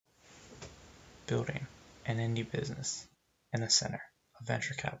building an indie business in the center of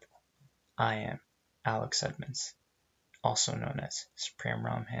venture capital. I am Alex Edmonds, also known as Supreme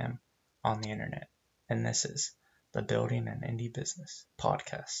Ramham on the internet, and this is the Building an Indie Business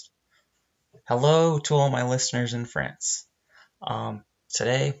podcast. Hello to all my listeners in France.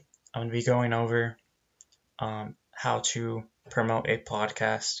 Today I'm going to be going over how to promote a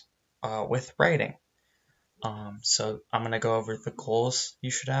podcast with writing. So I'm going to go over the goals you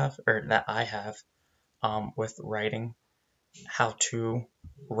should have, or that I have, with writing, how to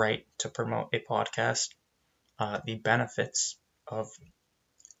write to promote a podcast, the benefits of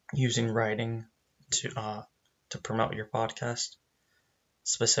using writing to promote your podcast,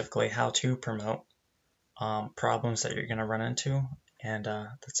 specifically how to promote, problems that you're going to run into, and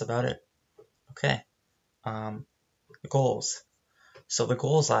that's about it. Okay, the goals. So the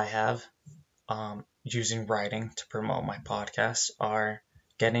goals I have using writing to promote my podcast are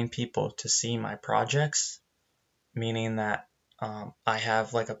getting people to see my projects, meaning that I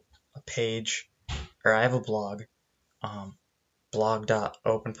have like a page, or I have a blog,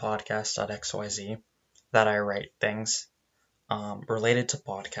 blog.openpodcast.xyz, that I write things related to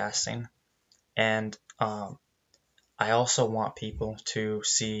podcasting. And I also want people to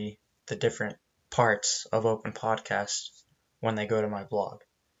see the different parts of Open Podcast when they go to my blog.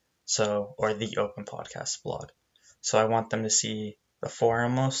 So, or the Open Podcast blog. So I want them to see the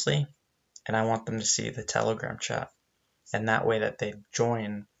forum mostly, and I want them to see the Telegram chat. And that way that they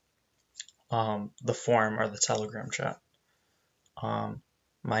join the forum or the Telegram chat.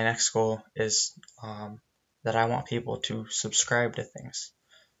 My next goal is that I want people to subscribe to things.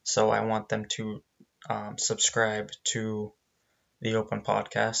 So I want them to subscribe to the Open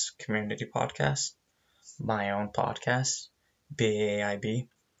Podcast, Community Podcast, my own podcast, BAIB,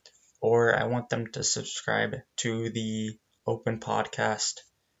 or I want them to subscribe to the Open Podcast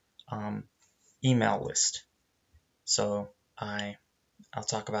email list. So I'll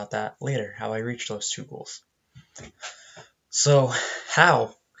talk about that later, how I reach those two goals. So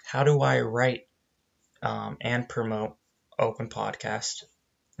how do I write and promote Open Podcast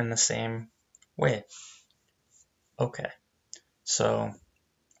in the same way? Okay, so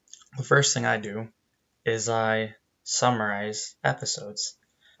the first thing I do is I summarize episodes.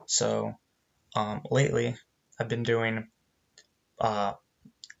 So lately I've been doing the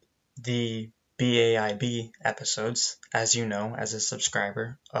BAIB episodes, as you know, as a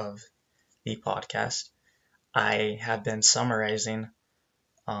subscriber of the podcast. I have been summarizing,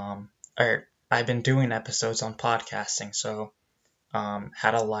 or I've been doing episodes on podcasting. So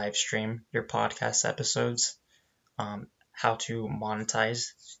how to live stream your podcast episodes, how to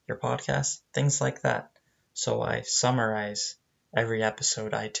monetize your podcast, things like that. So I summarize every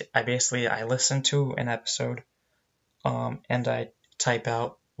episode. I basically listen to an episode, and I type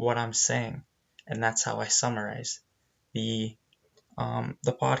out what I'm saying, and that's how I summarize the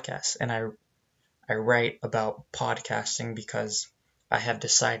podcast. And I write about podcasting because I have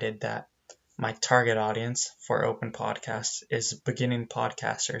decided that my target audience for Open Podcasts is beginning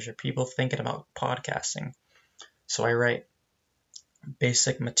podcasters, or people thinking about podcasting. So I write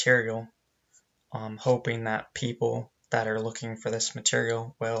basic material, hoping that people that are looking for this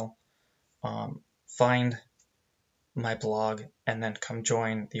material will find my blog and then come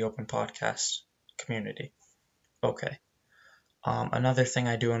join the Open Podcast community. Okay. Another thing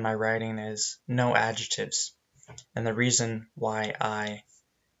I do in my writing is no adjectives. And the reason why I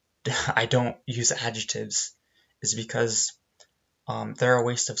don't use adjectives is because they're a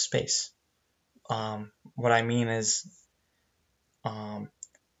waste of space. What I mean is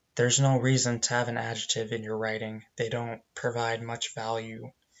there's no reason to have an adjective in your writing. They don't provide much value,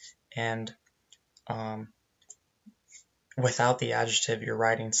 and without the adjective, your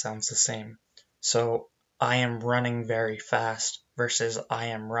writing sounds the same. So I am running very fast versus I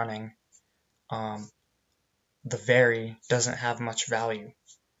am running. The very doesn't have much value.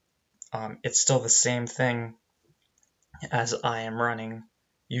 It's still the same thing as I am running.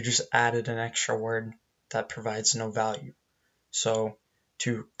 You just added an extra word that provides no value. So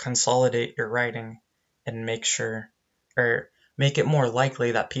to consolidate your writing and make sure, or make it more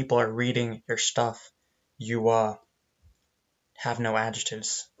likely that people are reading your stuff, you have no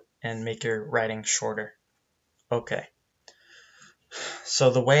adjectives and make your writing shorter. Okay.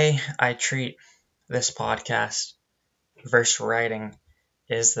 So the way I treat this podcast versus writing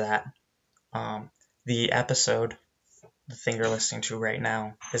is that the episode, the thing you're listening to right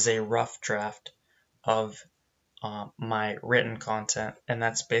now, is a rough draft of my written content, and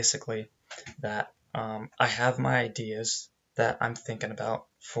that's basically that I have my ideas that I'm thinking about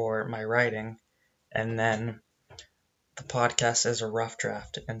for my writing, and then the podcast is a rough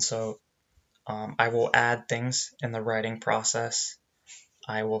draft, and so I will add things in the writing process.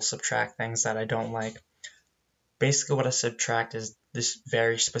 I will subtract things that I don't like. Basically, what I subtract is this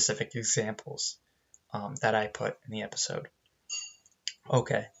very specific examples that I put in the episode.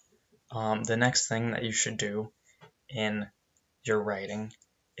 Okay, the next thing that you should do in your writing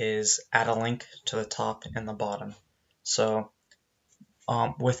is add a link to the top and the bottom. So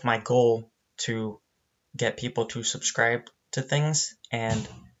with my goal to get people to subscribe to things and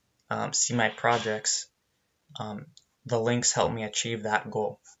see my projects, the links help me achieve that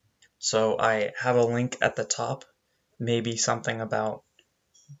goal. So I have a link at the top, maybe something about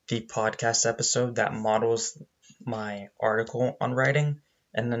the podcast episode that models my article on writing,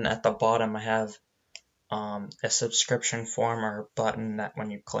 and then at the bottom I have a subscription form or button that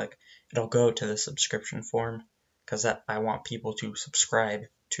when you click, it'll go to the subscription form because I want people to subscribe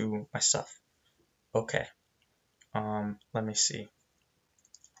to my stuff. Okay, let me see.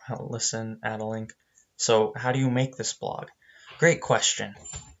 I'll listen, add a link. So how do you make this blog? Great question.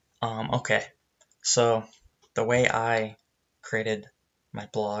 Okay, so the way I created my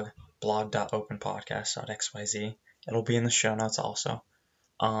blog, blog.openpodcast.xyz, it'll be in the show notes also.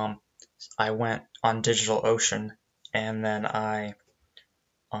 I went on DigitalOcean and then I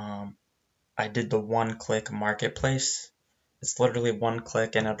did the one-click marketplace. It's literally one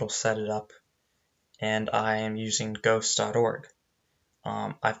click and it'll set it up. And I am using ghost.org.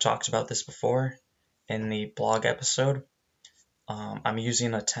 I've talked about this before in the blog episode. I'm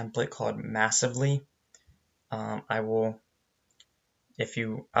using a template called Massively. I'll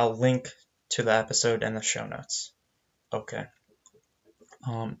link to the episode in the show notes. Okay.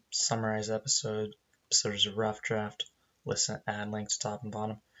 Summarize episode. Episode is a rough draft. Listen, add links top and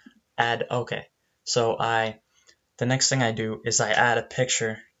bottom. Okay. So the next thing I do is I add a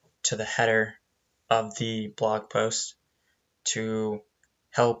picture to the header of the blog post to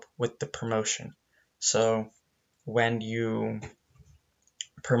help with the promotion. So when you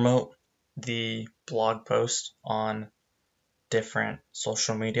promote the blog post on different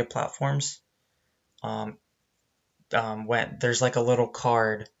social media platforms, when there's like a little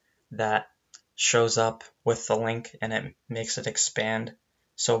card that shows up with the link and it makes it expand.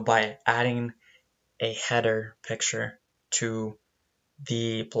 So by adding a header picture to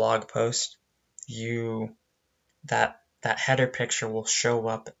the blog post, that header picture will show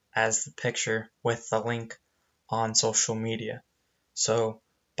up as the picture with the link on social media. So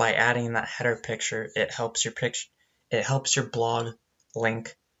by adding that header picture, it helps your blog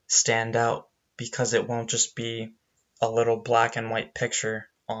link stand out because it won't just be a little black and white picture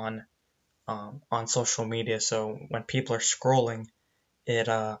on social media. So when people are scrolling,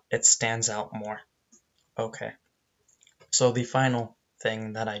 it stands out more. Okay. So the final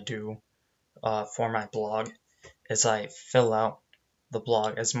thing that I do for my blog is I fill out the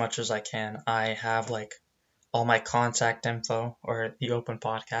blog as much as I can. I have like all my contact info or the Open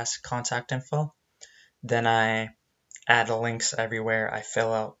Podcast contact info. Then I add the links everywhere. I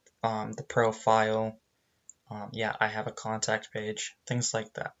fill out the profile. I have a contact page, things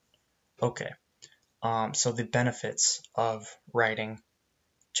like that. Okay. So the benefits of writing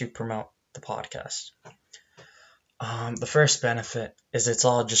to promote the podcast. The first benefit is it's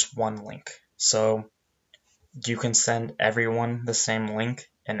all just one link. So you can send everyone the same link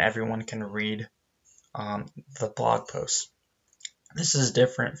and everyone can read the blog post. This is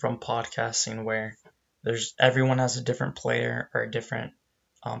different from podcasting where everyone has a different player or a different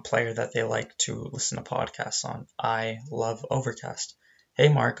player that they like to listen to podcasts on. I love Overcast. Hey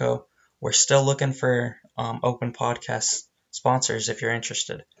Marco, we're still looking for Open Podcast sponsors if you're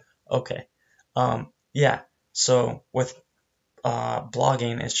interested. Okay. So with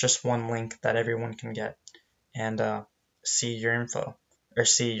blogging, it's just one link that everyone can get and see your info or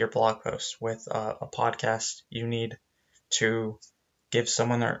see your blog post. With a podcast, you need to give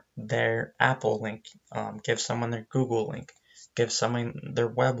someone their Apple link, give someone their Google link, give someone their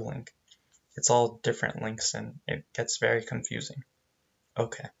web link. It's all different links and it gets very confusing.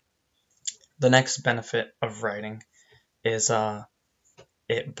 Okay. The next benefit of writing is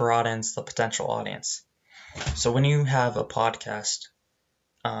it broadens the potential audience. So when you have a podcast,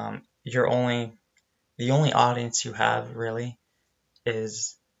 the only audience you have really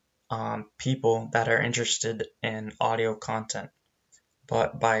is people that are interested in audio content.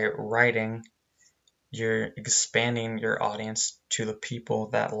 But by writing, you're expanding your audience to the people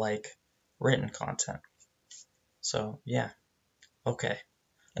that like written content. So yeah, okay.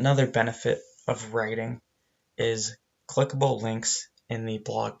 Another benefit of writing is clickable links in the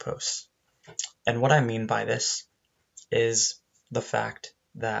blog posts. And what I mean by this is the fact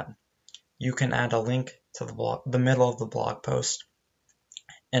that you can add a link to the middle of the blog post,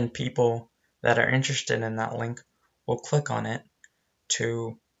 and people that are interested in that link will click on it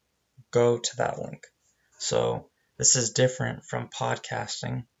to go to that link. So this is different from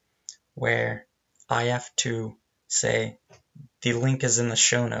podcasting, where I have to say the link is in the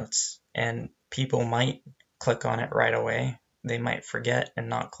show notes, and people might click on it right away. They might forget and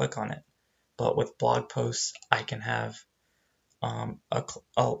not click on it. But with blog posts, I can have a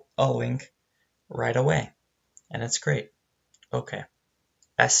link right away, and it's great. Okay,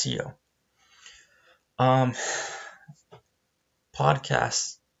 SEO. Um, blog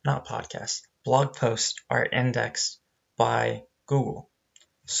posts are indexed by Google.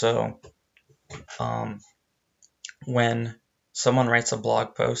 So when someone writes a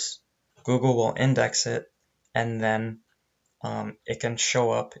blog post, Google will index it, and then it can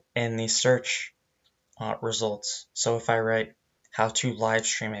show up in the search results. So if I write how to live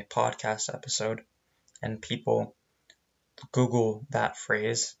stream a podcast episode and people Google that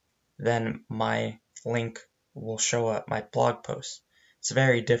phrase, then my link will show up, my blog post. It's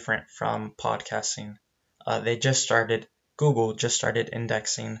very different from podcasting. Google just started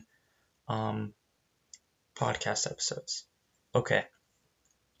indexing podcast episodes. Okay,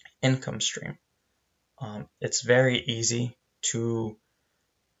 income stream. It's very easy to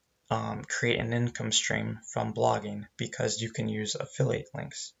create an income stream from blogging because you can use affiliate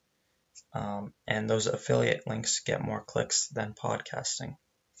links. And those affiliate links get more clicks than podcasting,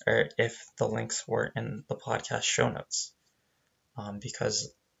 or if the links were in the podcast show notes,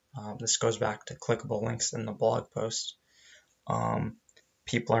 because this goes back to clickable links in the blog post.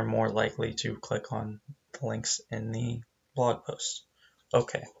 People are more likely to click on the links in the blog post.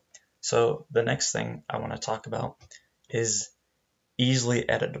 Okay, so the next thing I want to talk about is easily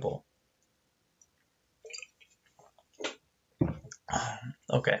editable.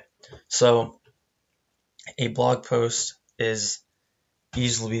 Okay, so a blog post is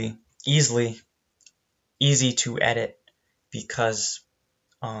easy to edit because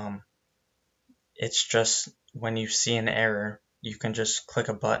it's just when you see an error, you can just click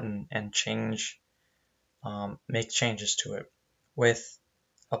a button and make changes to it. With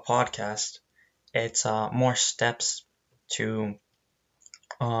a podcast, it's more steps to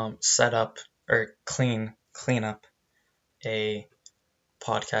set up or clean up a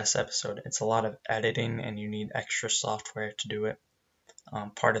podcast episode. It's a lot of editing and you need extra software to do it.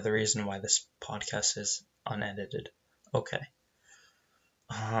 Part of the reason why this podcast is unedited. Okay.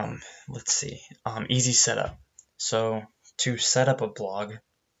 Let's see. Easy setup. So to set up a blog,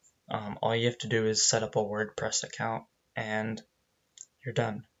 all you have to do is set up a WordPress account and you're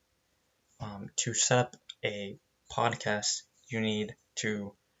done. To set up a podcast, you need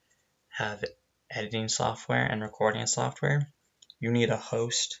to have editing software and recording software. You need a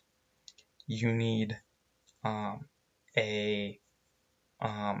host. You need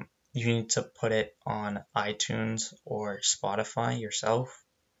you need to put it on iTunes or Spotify yourself.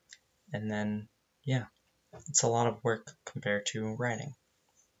 And then, yeah, it's a lot of work compared to writing.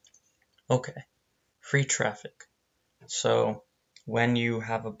 Okay, free traffic. So when you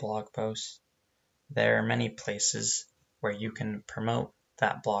have a blog post, there are many places where you can promote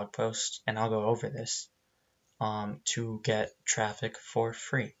that blog post, and I'll go over this, to get traffic for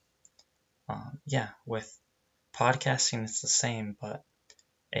free. Yeah, with podcasting it's the same, but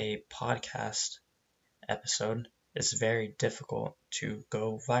a podcast episode is very difficult to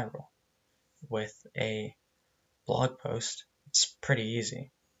go viral. With a blog post, it's pretty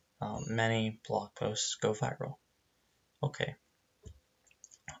easy. Many blog posts go viral. Okay.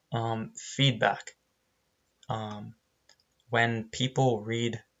 Feedback. When people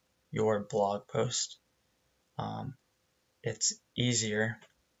read your blog post, it's easier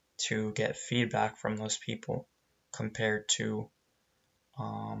to get feedback from those people compared to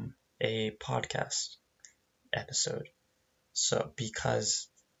a podcast episode. So because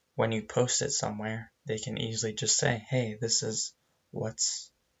when you post it somewhere, they can easily just say, hey, this is what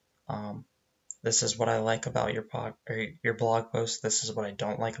I like about your blog post. This is what I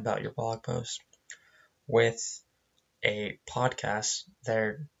don't like about your blog post. With a podcast,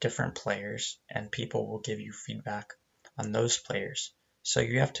 they're different players, and people will give you feedback on those players. So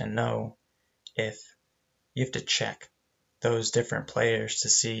you have to check those different players to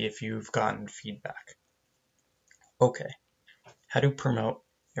see if you've gotten feedback. Okay, how to promote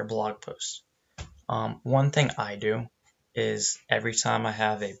your blog post. One thing I do is every time I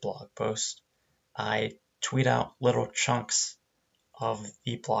have a blog post, I tweet out little chunks of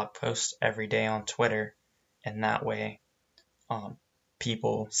the blog post every day on Twitter, and that way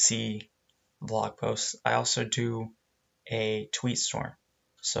people see blog posts. I also do a tweet storm.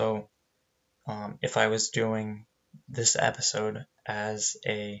 So if I was doing this episode as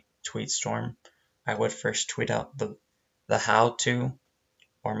a tweet storm, I would first tweet out the how to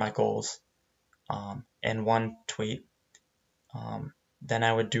or my goals in one tweet. Then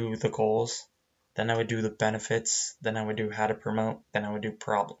I would do the goals. Then I would do the benefits. Then I would do how to promote. Then I would do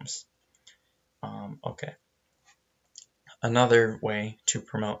problems. Okay. Another way to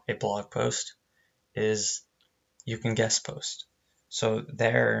promote a blog post is you can guest post. So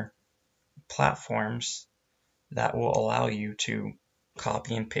there are platforms that will allow you to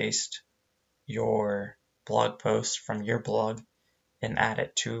copy and paste your blog post from your blog and add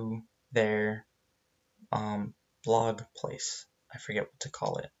it to their blog place. I forget what to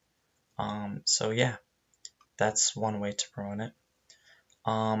call it. So yeah, that's one way to promote it.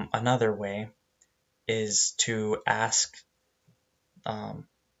 Another way is to ask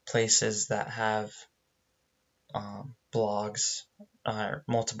places that have blogs,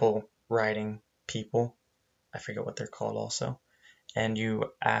 multiple writing people. I forget what they're called also. And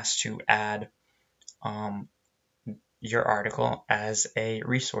you ask to add your article as a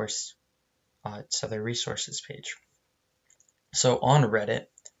resource to their resources page. So on Reddit,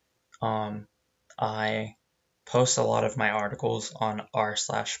 I post a lot of my articles on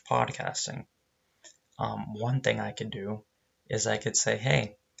r/podcasting. One thing I could do is I could say,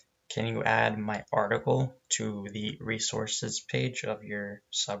 hey, can you add my article to the resources page of your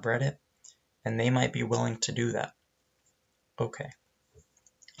subreddit? And they might be willing to do that. Okay.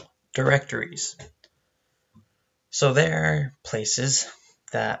 Directories. So there are places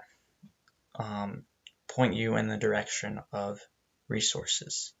that point you in the direction of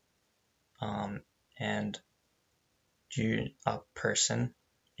resources. And a person,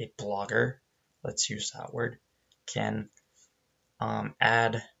 a blogger, let's use that word, can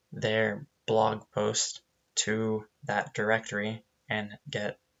add their blog post to that directory and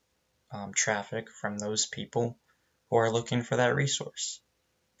get traffic from those people who are looking for that resource.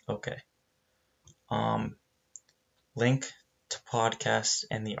 Okay. Link to podcast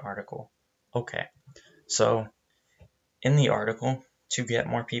in the article. Okay. So in the article, to get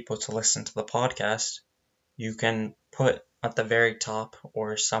more people to listen to the podcast, you can put at the very top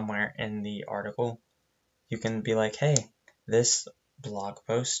or somewhere in the article, you can be like, hey, this blog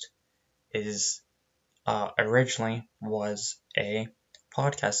post is originally was a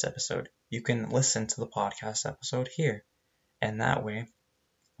podcast episode. You can listen to the podcast episode here. And that way,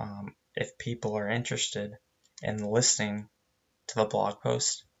 if people are interested in listening to the blog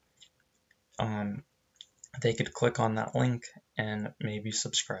post, they could click on that link and maybe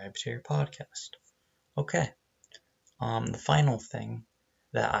subscribe to your podcast. Okay. The final thing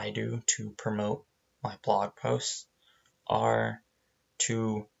that I do to promote my blog posts are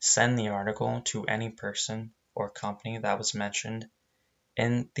to send the article to any person or company that was mentioned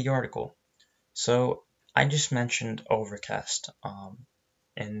in the article. So I just mentioned Overcast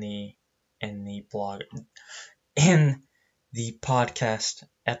in the blog in the podcast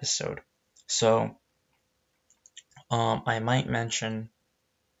episode. So I might mention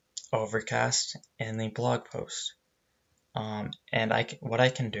Overcast in the blog post. And what I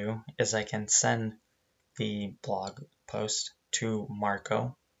can do is I can send the blog post to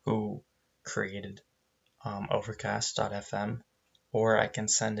Marco, who created Overcast.fm, or I can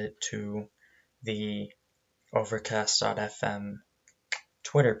send it to the Overcast.fm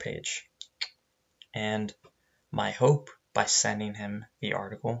Twitter page. And my hope by sending him the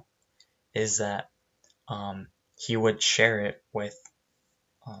article is that he would share it with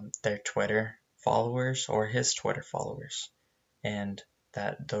their Twitter followers or his Twitter followers, and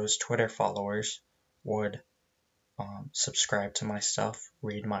that those Twitter followers would subscribe to my stuff,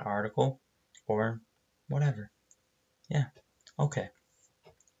 read my article, or whatever. Yeah, okay.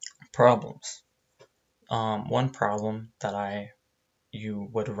 Problems. One problem that you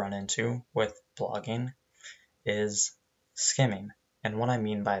would run into with blogging is skimming. And what I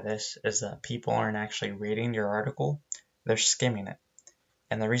mean by this is that people aren't actually reading your article, they're skimming it.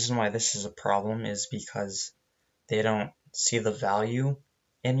 And the reason why this is a problem is because they don't see the value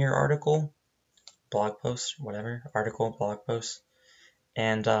in your article, blog post, whatever, article, blog post,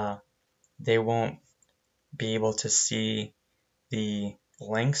 and they won't be able to see the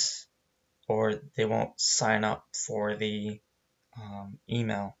links, or they won't sign up for the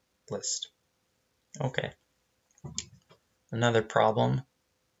email list. Okay. Another problem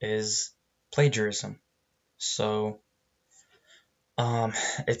is plagiarism. So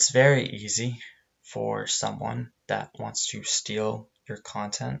it's very easy for someone that wants to steal your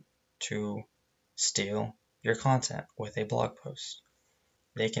content to steal your content with a blog post.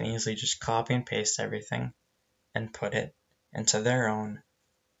 They can easily just copy and paste everything and put it into their own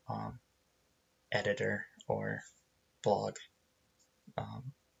editor or blog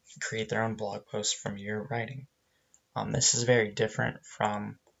create their own blog posts from your writing. This is very different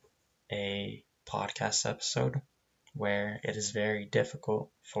from a podcast episode where it is very difficult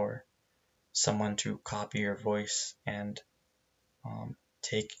for someone to copy your voice and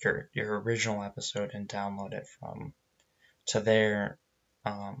take your original episode and download it to their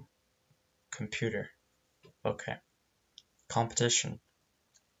computer. Okay. Competition.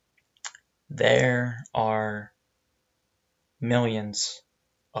 There are millions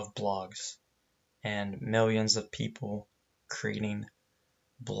of blogs and millions of people creating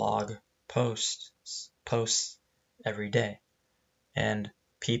blog posts every day, and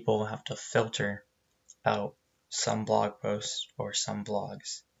people have to filter out some blog posts or some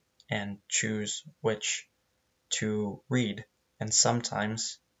blogs and choose which to read. And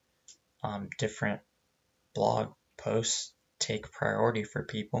sometimes different blog posts take priority for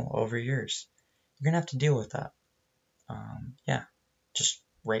people over yours. You're gonna have to deal with that. Yeah, just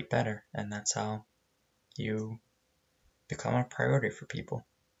write better, and that's how you become a priority for people.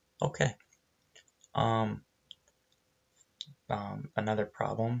 Okay. Another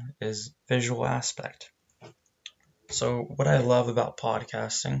problem is visual aspect. So what I love about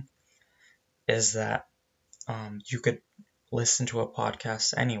podcasting is that you could listen to a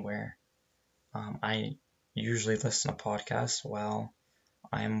podcast anywhere. I usually listen to podcasts while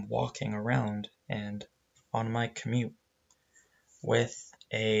I'm walking around and on my commute. With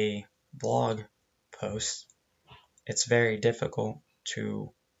a blog post, it's very difficult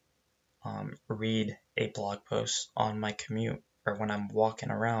to read a blog post on my commute or when I'm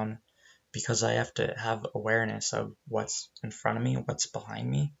walking around, because I have to have awareness of what's in front of me, what's behind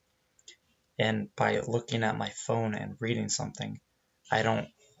me. And by looking at my phone and reading something, I don't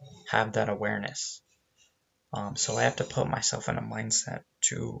have that awareness. So I have to put myself in a mindset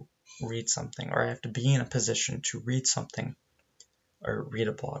to read something, or I have to be in a position to read something or read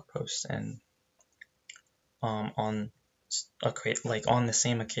a blog post. And on the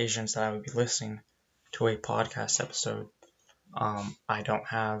same occasions that I would be listening to a podcast episode, I don't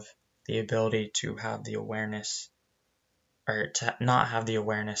have the ability to have the awareness, or to not have the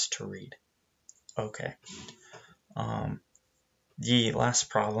awareness to read. Okay. The last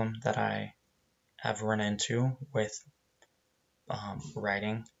problem that I have run into with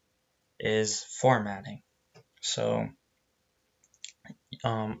writing is formatting. So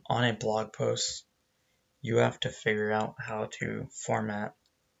on a blog post, you have to figure out how to format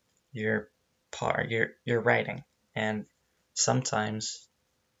your writing, and sometimes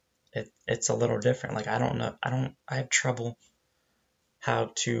it's a little different. Like I have trouble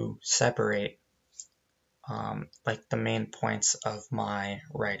how to separate like the main points of my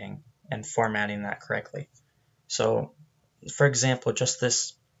writing and formatting that correctly. So, for example, just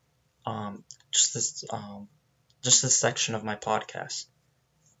this section of my podcast,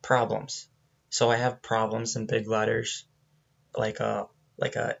 problems. So I have problems in big letters, like a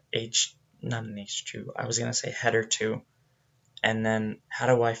H, not an H2. I was gonna say header 2, and then how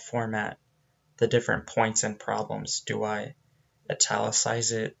do I format the different points and problems? Do I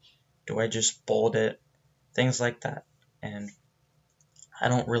italicize it? Do I just bold it? Things like that. And I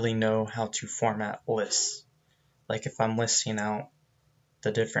don't really know how to format lists. Like if I'm listing out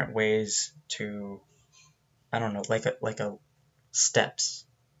the different ways to, I don't know, like a steps,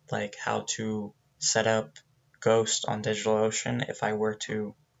 like how to set up Ghost on DigitalOcean. If I were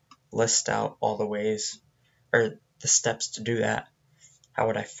to list out all the ways or the steps to do that, how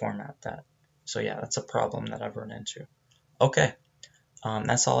would I format that? So yeah, that's a problem that I've run into. Okay,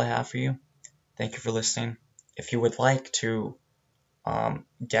 that's all I have for you. Thank you for listening. If you would like to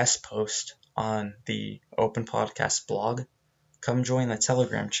guest post on the Open Podcast blog, come join the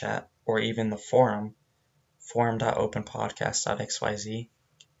Telegram chat or even the forum.openpodcast.xyz,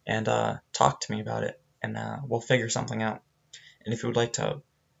 and talk to me about it, and we'll figure something out. And if you would like to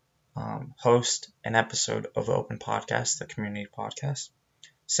host an episode of Open Podcast, the community podcast,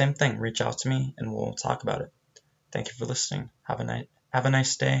 same thing, reach out to me and we'll talk about it. Thank you for listening. Have a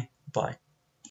nice day. Bye.